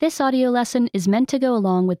This audio lesson is meant to go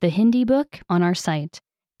along with the Hindi book on our site.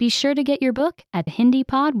 Be sure to get your book at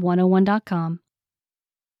hindipod101.com.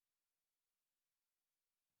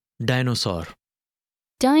 Dinosaur.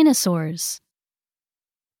 Dinosaurs.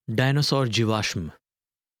 Dinosaur जीवाश्म।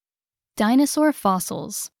 Dinosaur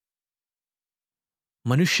fossils.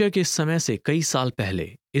 मनुष्य के समय से कई साल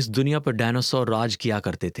पहले इस दुनिया पर डायनासोर राज किया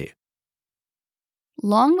करते थे।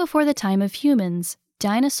 Long before the time of humans,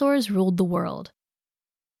 dinosaurs ruled the world.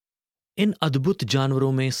 इन अद्भुत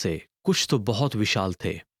जानवरों में से कुछ तो बहुत विशाल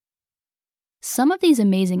थे। Some of these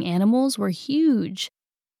amazing animals were huge.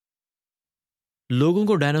 लोगों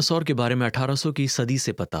को डायनासोर के बारे में 1800 की सदी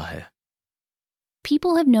से पता है।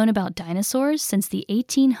 People have known about dinosaurs since the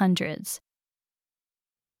 1800s.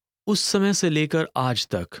 उस समय से लेकर आज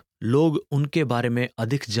तक लोग उनके बारे में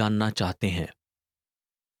अधिक जानना चाहते हैं।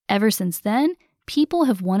 Ever since then, people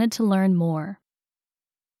have wanted to learn more.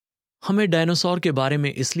 हमें डायनासोर के बारे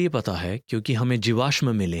में इसलिए पता है क्योंकि हमें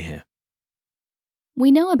जीवाश्म मिले हैं।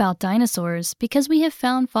 We know about dinosaurs because we have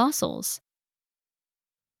found fossils.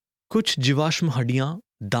 कुछ जीवाश्म हड्डियां,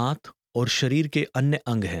 दांत और शरीर के अन्य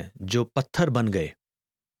अंग हैं जो पत्थर बन गए।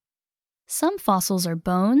 Some fossils are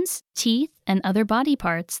bones, teeth, and other body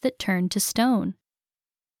parts that turn to stone.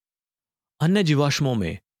 अन्य जीवाश्मों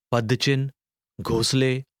में पदचिन्ह,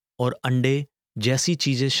 घोंसले और अंडे जैसी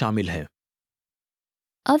चीजें शामिल हैं।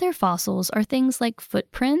 Other fossils are things like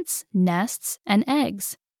footprints, nests, and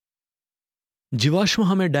eggs. जीवाश्म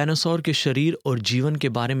हमें डायनासोर के शरीर और जीवन के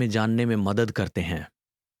बारे में जानने में मदद करते हैं।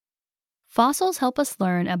 Fossils help us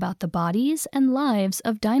learn about the bodies and lives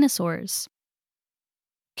of dinosaurs.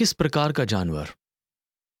 किस प्रकार का जानवर?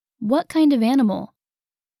 What kind of animal?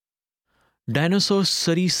 Dinosaur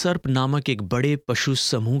सरीसर्प नामक एक बड़े पशु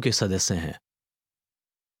समूह के सदस्य हैं।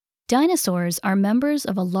 Dinosaurs are members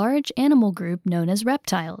of a large animal group known as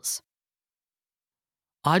reptiles.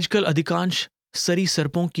 आजकल अधिकांश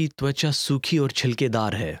सरीसर्पों की त्वचा सूखी और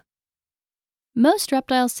छिलकेदार है। Most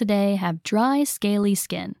reptiles today have dry, scaly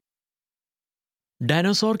skin.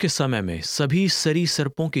 Dinosaur के समय में सभी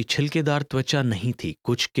सरीसर्पों की छिलकेदार त्वचा नहीं थी,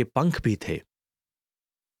 कुछ के पंख भी थे।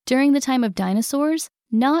 During the time of dinosaurs,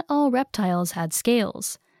 not all reptiles had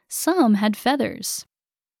scales. Some had feathers.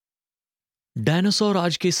 Dinosaur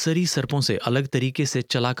आज के सरीसर्पों से अलग तरीके से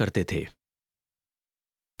चला करते थे।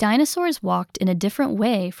 Dinosaurs walked in a different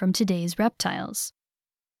way from today's reptiles.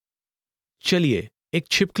 चलिए एक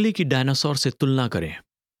छिपकली की डायनासोर से तुलना करें।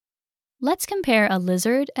 Let's compare a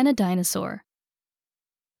lizard and a dinosaur.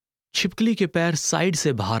 छिपकली के पैर साइड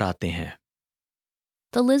से बाहर आते हैं।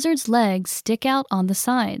 The lizard's legs stick out on the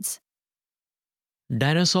sides.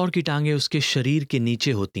 Dinosaur की टांगें उसके शरीर के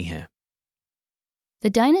नीचे होती हैं। The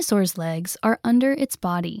dinosaur's legs are under its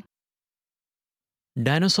body.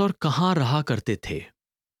 Dinosaur कहाँ रहा करते थे?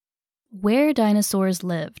 Where dinosaurs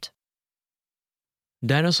lived.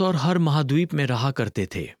 डायनासोर हर महाद्वीप में रहा करते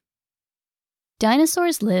थे।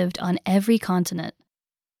 Dinosaurs lived on every continent.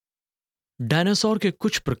 Dinosaur के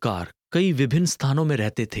कुछ प्रकार कई विभिन्न स्थानों में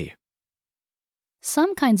रहते थे।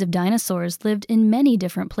 Some kinds of dinosaurs lived in many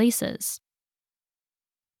different places.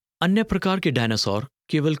 अन्य प्रकार के डायनासोर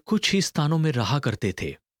केवल कुछ ही स्थानों में रहा करते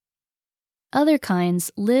थे। Other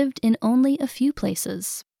kinds lived in only a few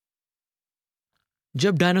places.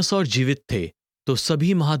 जब डायनासोर जीवित थे तो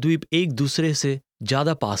सभी महाद्वीप एक दूसरे से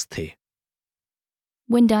ज्यादा पास थे।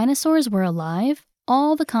 When dinosaurs were alive,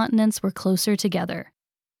 all the continents were closer together.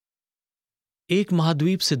 एक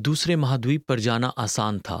महाद्वीप से दूसरे महाद्वीप पर जाना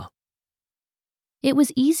आसान था। It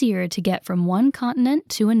was easier to get from one continent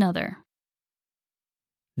to another.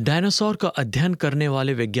 Dinosaur का अध्ययन करने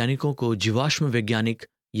वाले वैज्ञानिकों को जीवाश्म वैज्ञानिक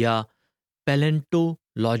या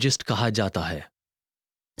पैलेंटोलॉजिस्ट कहा जाता है।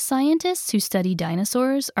 Scientists who study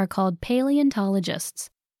dinosaurs are called paleontologists.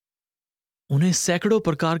 उन्हें सैकड़ों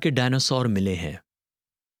प्रकार के डायनासोर मिले हैं।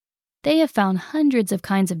 They have found hundreds of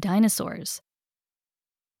kinds of dinosaurs.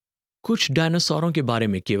 कुछ डायनासोरों के बारे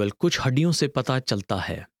में केवल कुछ हड्डियों से पता चलता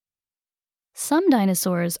है। Some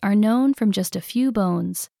dinosaurs are known from just a few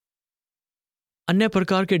bones. अन्य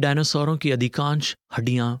प्रकार के डायनासोरों की अधिकांश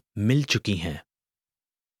हड्डियां मिल चुकी हैं।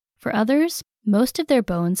 For others, most of their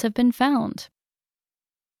bones have been found.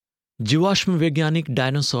 जीवाश्म वैज्ञानिक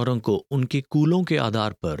डायनासोरों को उनके कूलों के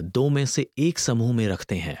आधार पर दो में से एक समूह में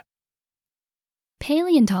रखते हैं।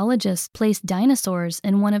 Paleontologists place dinosaurs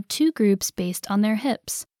in one of two groups based on their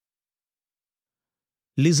hips.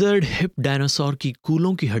 Lizard hip dinosaur की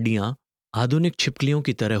कूलों की हड्डियां आधुनिक छिपकलियों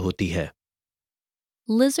की तरह होती है।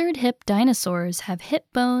 Lizard hip dinosaurs have hip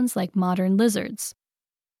bones like modern lizards.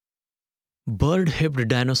 Bird heaped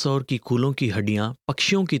dinosaur की कूलों की हड्डियां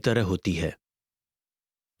पक्षियों की तरह होती है।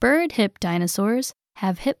 Bird hip dinosaurs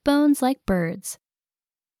have hip bones like birds.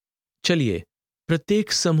 चलिए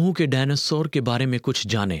प्रत्येक समूह के डायनासोर के बारे में कुछ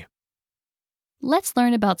जानें। Let's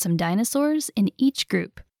learn about some dinosaurs in each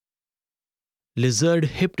group.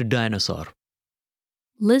 Lizard-hipped dinosaur।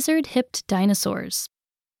 Lizard-hipped dinosaurs.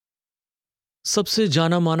 सबसे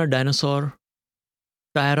जाना माना डायनासोर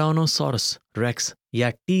टायरानोसॉरस रेक्स या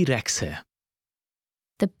टी रेक्स है।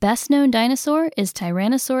 The best known dinosaur is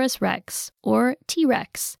Tyrannosaurus rex, or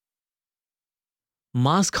T-Rex.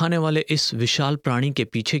 मांस खाने वाले इस विशाल प्राणी के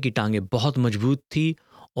पीछे की टांगें बहुत मजबूत थी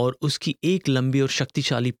और उसकी एक लंबी और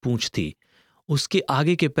शक्तिशाली पूंछ थी। उसके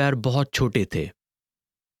आगे के पैर बहुत छोटे थे।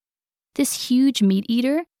 This huge meat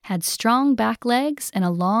eater had strong back legs and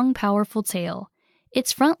a long, powerful tail.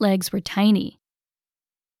 Its front legs were tiny.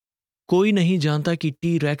 कोई नहीं जानता कि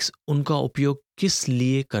टी रेक्स उनका उपयोग किस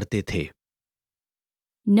लिए करते थे।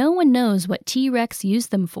 No one knows what T-Rex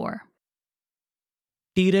used them for.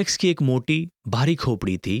 T racks की एक मोटी, भारी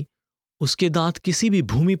खोपड़ी थी। उसके दांत किसी भी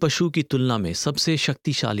भूमि पशु की तुलना में सबसे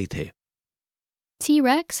शक्तिशाली थे।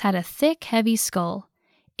 T-Rex had a thick, heavy skull.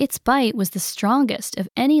 Its bite was the strongest of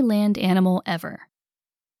any land animal ever.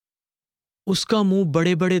 उसका मुंह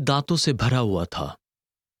बड़े-बड़े दांतों से भरा हुआ था।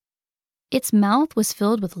 Its mouth was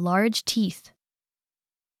filled with large teeth.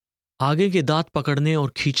 आगे के दांत पकड़ने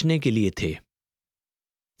और खींचने के लिए थे।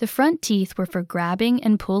 The front teeth were for grabbing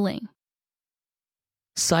and pulling.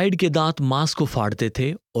 Side के दांत मांस को फाड़ते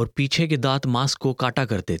थे और पीछे के दांत मांस को काटा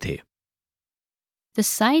करते थे।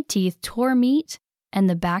 The side teeth tore meat, and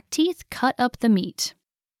the back teeth cut up the meat.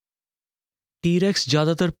 T-rex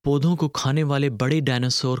ज्यादातर पौधों को खाने वाले बड़े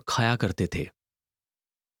डायनासोर खाया करते थे।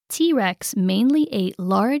 T-Rex mainly ate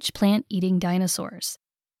large plant-eating dinosaurs.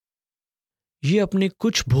 ये अपने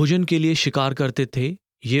कुछ भोजन के लिए शिकार करते थे।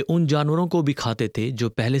 ये उन जानवरों को भी खाते थे जो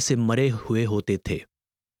पहले से मरे हुए होते थे।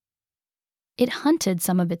 It hunted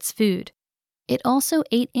some of its food. It also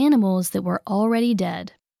ate animals that were already dead.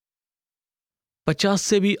 50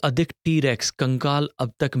 से भी अधिक टी-रेक्स कंकाल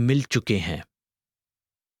अब तक मिल चुके हैं।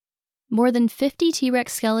 More than 50 T-Rex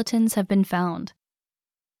skeletons have been found.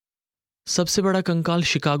 सबसे बड़ा कंकाल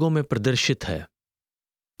शिकागो में प्रदर्शित है।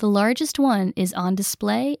 The largest one is on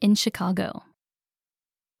display in Chicago.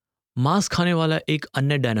 मांस खाने वाला एक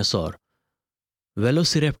अन्य डायनासोर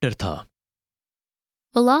वेलोसिरैप्टर था।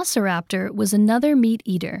 Velociraptor was another meat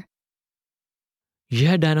eater.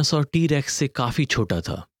 यह डायनासोर टी-रेक्स से काफी छोटा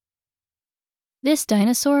था। This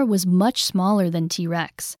dinosaur was much smaller than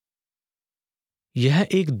T-Rex. यह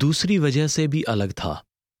एक दूसरी वजह से भी अलग था।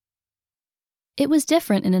 It was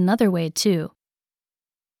different in another way too.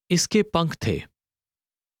 इसके पंख थे,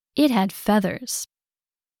 It had feathers.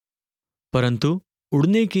 परंतु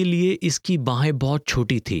उड़ने के लिए इसकी बाहें बहुत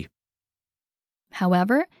छोटी थी।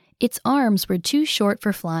 However, its arms were too short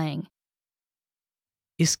for flying.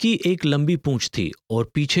 इसकी एक लंबी पूंछ थी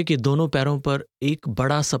और पीछे के दोनों पैरों पर एक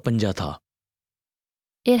बड़ा सा पंजा था।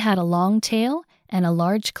 It had a long tail and a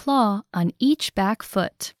large claw on each back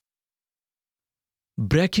foot.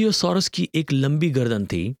 ब्रैकियोसॉरस की एक लंबी गर्दन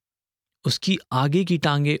थी। उसकी आगे की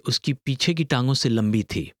टांगें उसकी पीछे की टांगों से लंबी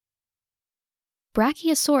थी।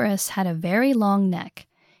 Brachiosaurus had a very long neck.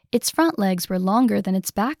 Its front legs were longer than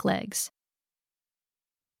its back legs.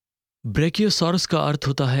 ब्रैकियोसॉरस का अर्थ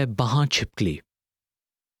होता है बाहां छिपकली।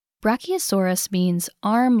 Brachiosaurus means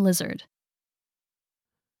arm lizard.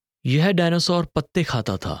 यह डायनासोर पत्ते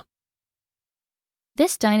खाता था।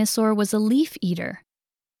 This dinosaur was a leaf eater.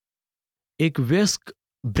 एक वयस्क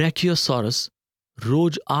ब्रैकियोसॉरस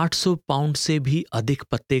रोज 800 पाउंड से भी अधिक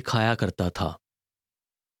पत्ते खाया करता था।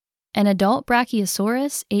 An adult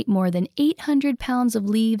Brachiosaurus ate more than 800 pounds of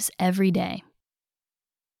leaves every day.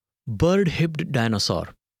 Bird-heaped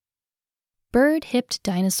dinosaur. Bird-hipped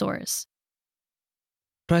dinosaurs.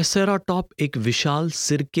 ट्राइसेराटॉप एक विशाल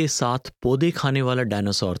सिर के साथ पौधे खाने वाला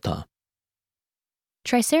डायनासोर था।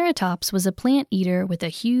 Triceratops was a plant eater with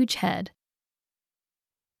a huge head.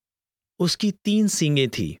 उसकी 3 सींगें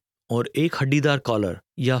थी और एक हड्डीदार कॉलर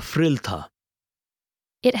या फ्रिल था।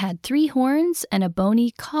 It had 3 horns and a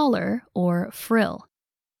bony collar or frill.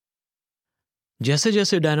 जैसे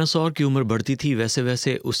जैसे डायनासोर की उम्र बढ़ती थी वैसे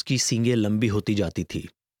वैसे उसकी सींगें लंबी होती जाती थी।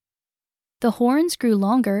 The horns grew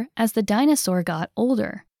longer as the dinosaur got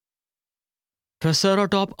older.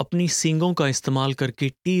 ट्राइसेराटॉप अपनी सींगों का इस्तेमाल करके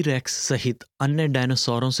टी-रेक्स सहित अन्य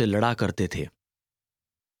डायनासोरों से लड़ा करते थे।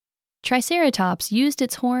 Triceratops used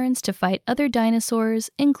its horns to fight other dinosaurs,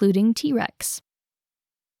 including T-Rex.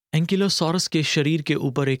 Ankylosaurus के शरीर के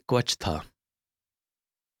ऊपर एक कवच था।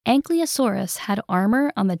 Ankylosaurus had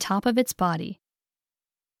armor on the top of its body.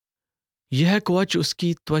 यह कवच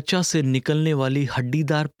उसकी त्वचा से निकलने वाली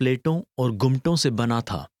हड्डीदार प्लेटों और गुम्मटों से बना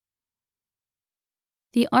था।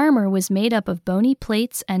 The armor was made up of bony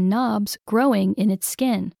plates and knobs growing in its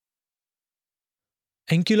skin.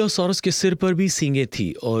 Ankylosaurus के सिर पर भी सींगें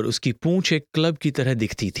थी और उसकी पूंछ एक क्लब की तरह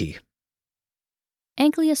दिखती थी।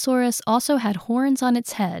 Ankylosaurus also had horns on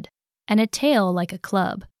its head and a tail like a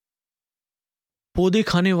club. पौधे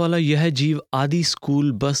खाने वाला यह जीव आदि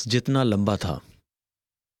स्कूल बस जितना लंबा था।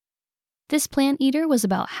 This plant eater was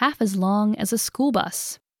about half as long as a school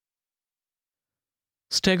bus.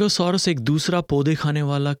 Stegosaurus एक दूसरा पौधे खाने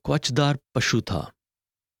वाला कवचदार पशु था।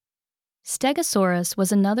 Stegosaurus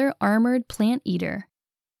was another armored plant eater.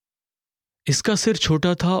 इसका सिर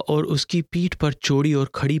छोटा था और उसकी पीठ पर चौड़ी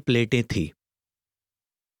और खड़ी प्लेटें थी।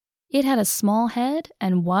 It had a small head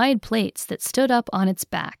and wide plates that stood up on its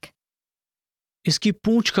back. इसकी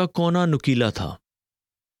पूंछ का कोना नुकीला था।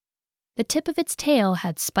 The tip of its tail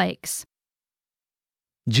had spikes.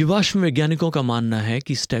 जीवाश्म वैज्ञानिकों का मानना है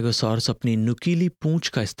कि स्टेगोसॉरस अपनी नुकीली पूंछ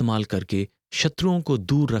का इस्तेमाल करके शत्रुओं को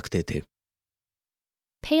दूर रखते थे।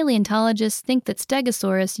 Paleontologists think that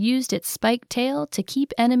Stegosaurus used its spiked tail to keep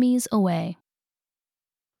enemies away.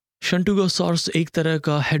 शंटुगोसॉरस एक तरह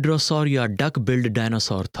का हेड्रोसॉर या डक बिल्ड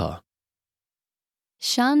डायनासोर था।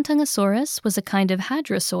 Shantungosaurus was a kind of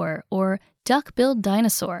hadrosaur or duck-billed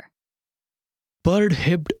dinosaur. Bird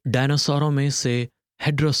hipped डायनासोरों में से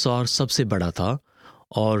हेड्रोसॉर सबसे बड़ा था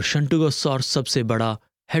और शंटुगोसॉर सबसे बड़ा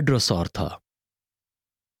हेड्रोसॉर था।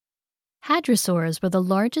 Hadrosaurs were the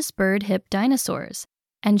largest bird-hipped dinosaurs,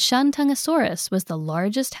 and Shantungosaurus was the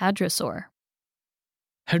largest hadrosaur.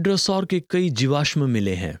 हेड्रोसॉर के कई जीवाश्म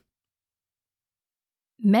मिले हैं।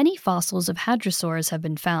 Many fossils of hadrosaurs have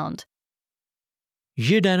been found.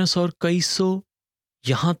 ये डायनासोर कई सौ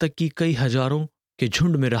यहाँ तक कि कई हजारों के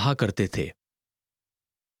झुंड में रहा करते थे।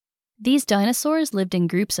 These dinosaurs lived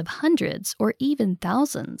in groups of hundreds or even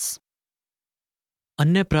thousands.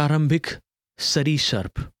 अन्य प्रारंभिक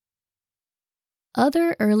सरीसृप।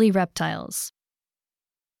 Other early reptiles.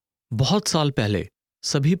 बहुत साल पहले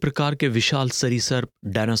सभी प्रकार के विशाल सरीसृप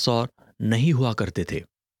डायनासोर नहीं हुआ करते थे।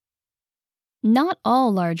 Not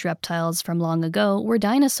all large reptiles from long ago were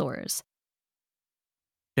dinosaurs.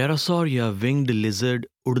 टेरासोर या विंग्ड लिजर्ड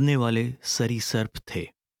उड़ने वाले सरीसृप थे।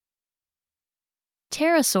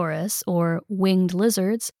 Pterosaurus, or winged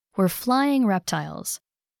lizards, were flying reptiles.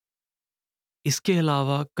 इसके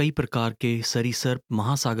अलावा कई प्रकार के सरीसृप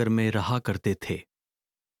महासागर में रहा करते थे।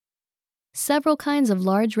 Several kinds of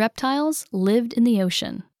large reptiles lived in the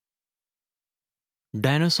ocean.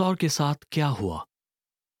 Dinosaur के साथ क्या हुआ?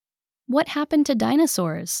 What happened to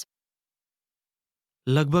dinosaurs?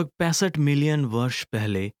 लगभग 65 मिलियन वर्ष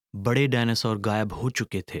पहले बड़े डायनासोर गायब हो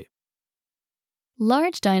चुके थे।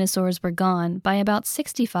 Large dinosaurs were gone by about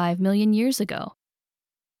 65 million years ago.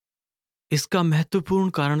 इसका महत्वपूर्ण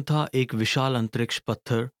कारण था एक विशाल अंतरिक्ष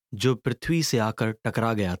पत्थर जो पृथ्वी से आकर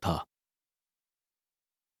टकरा गया था।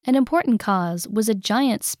 An important cause was a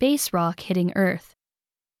giant space rock hitting Earth.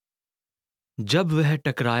 जब वह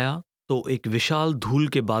टकराया तो एक विशाल धूल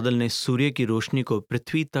के बादल ने सूर्य की रोशनी को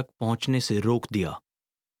पृथ्वी तक पहुंचने से रोक दिया।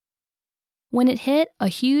 When it hit,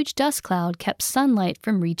 a huge dust cloud kept sunlight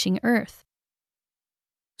from reaching Earth.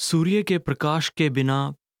 सूर्य के प्रकाश के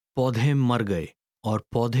बिना पौधे मर गए और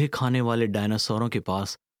पौधे खाने वाले डायनासोरों के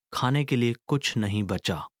पास खाने के लिए कुछ नहीं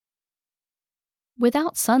बचा।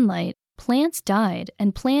 Without sunlight, plants died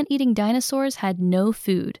and plant-eating dinosaurs had no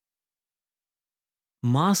food.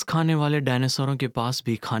 मांस खाने वाले डायनासोरों के पास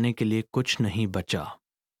भी खाने के लिए कुछ नहीं बचा।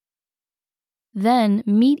 Then,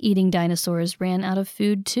 meat-eating dinosaurs ran out of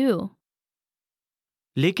food too.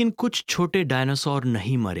 लेकिन कुछ छोटे डायनासोर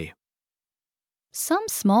नहीं मरे। Some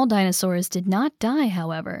small dinosaurs did not die,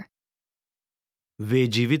 however. वे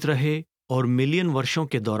जीवित रहे और मिलियन वर्षों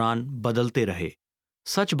के दौरान बदलते रहे।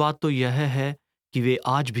 सच बात तो यह है कि वे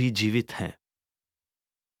आज भी जीवित हैं।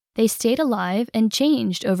 They stayed alive and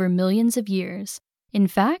changed over millions of years. In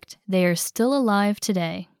fact, they are still alive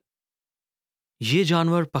today. ये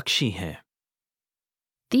जानवर पक्षी हैं।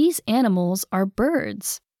 These animals are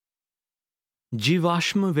birds.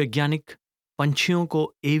 जीवाश्म वैज्ञानिक पंछियों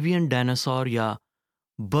को एवियन डायनासोर या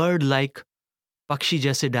बर्ड लाइक पक्षी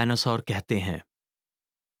जैसे डायनासोर कहते हैं।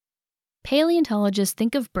 Paleontologists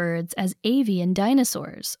think of birds as avian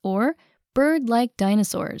dinosaurs or bird-like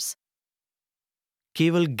dinosaurs.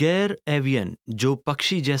 केवल गैर एवियन जो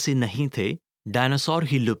पक्षी जैसे नहीं थे डायनासोर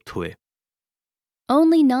ही लुप्त हुए।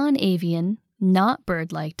 Only non-avian, not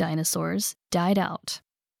bird-like dinosaurs died out.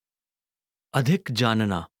 अधिक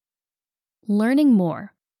जानना। Learning more.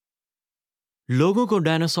 लोगों को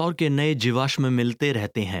डायनासोर के नए जीवाश्म मिलते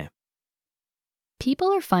रहते हैं।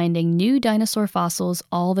 People are finding new dinosaur fossils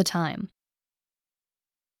all the time.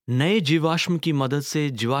 नए जीवाश्म की मदद से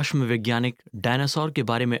जीवाश्म वैज्ञानिक डायनासोर के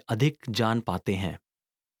बारे में अधिक जान पाते हैं।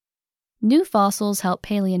 New fossils help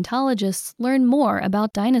paleontologists learn more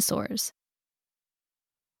about dinosaurs.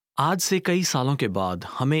 आज से कई सालों के बाद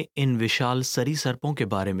हमें इन विशाल सरीसृपों के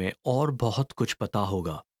बारे में और बहुत कुछ पता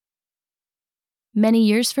होगा। Many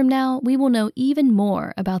years from now, we will know even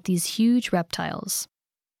more about these huge reptiles.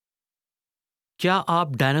 क्या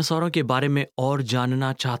आप डायनासोरों के बारे में और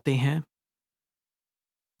जानना चाहते हैं?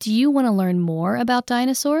 Do you want to learn more about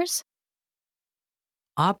dinosaurs?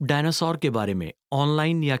 आप डायनासोर के बारे में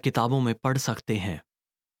ऑनलाइन या किताबों में पढ़ सकते हैं।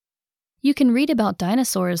 You can read about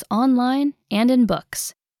dinosaurs online and in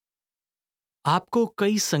books. आपको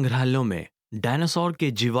कई संग्रहालयों में डायनासोर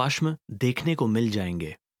के जीवाश्म देखने को मिल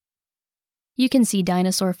जाएंगे। You can see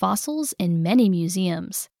dinosaur fossils in many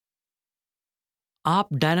museums.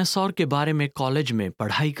 आप डायनासोर के बारे में कॉलेज में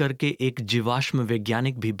पढ़ाई करके एक जीवाश्म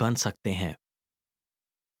वैज्ञानिक भी बन सकते हैं।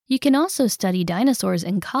 You can also study dinosaurs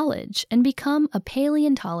in college and become a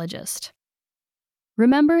paleontologist.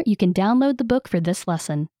 Remember, you can download the book for this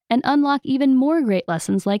lesson and unlock even more great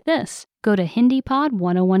lessons like this. Go to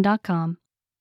HindiPod101.com.